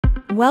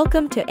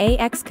Welcome to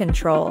AX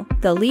Control,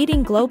 the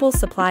leading global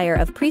supplier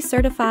of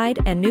pre-certified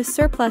and new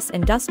surplus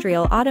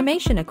industrial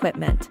automation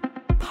equipment.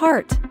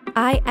 Part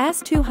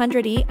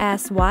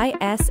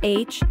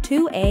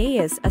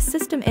IS200ESYSH2A is a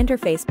system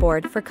interface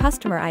board for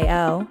customer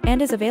I/O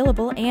and is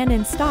available and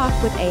in stock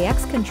with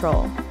AX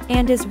Control,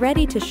 and is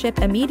ready to ship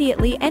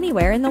immediately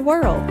anywhere in the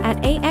world.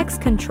 At AX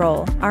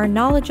Control, our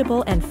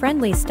knowledgeable and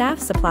friendly staff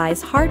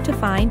supplies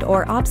hard-to-find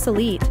or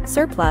obsolete,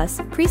 surplus,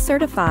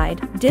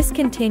 pre-certified,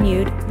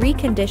 discontinued,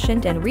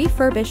 reconditioned and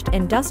refurbished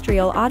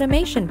industrial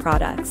automation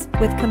products,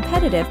 with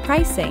competitive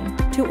pricing.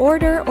 To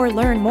order or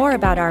learn more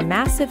about our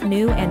massive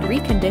new and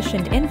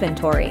reconditioned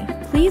inventory,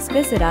 please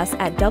visit us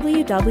at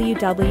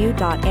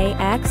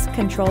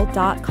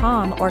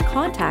www.axcontrol.com or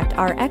contact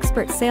our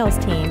expert sales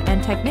team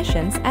and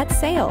technicians at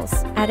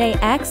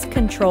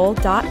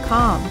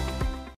sales@axcontrol.com.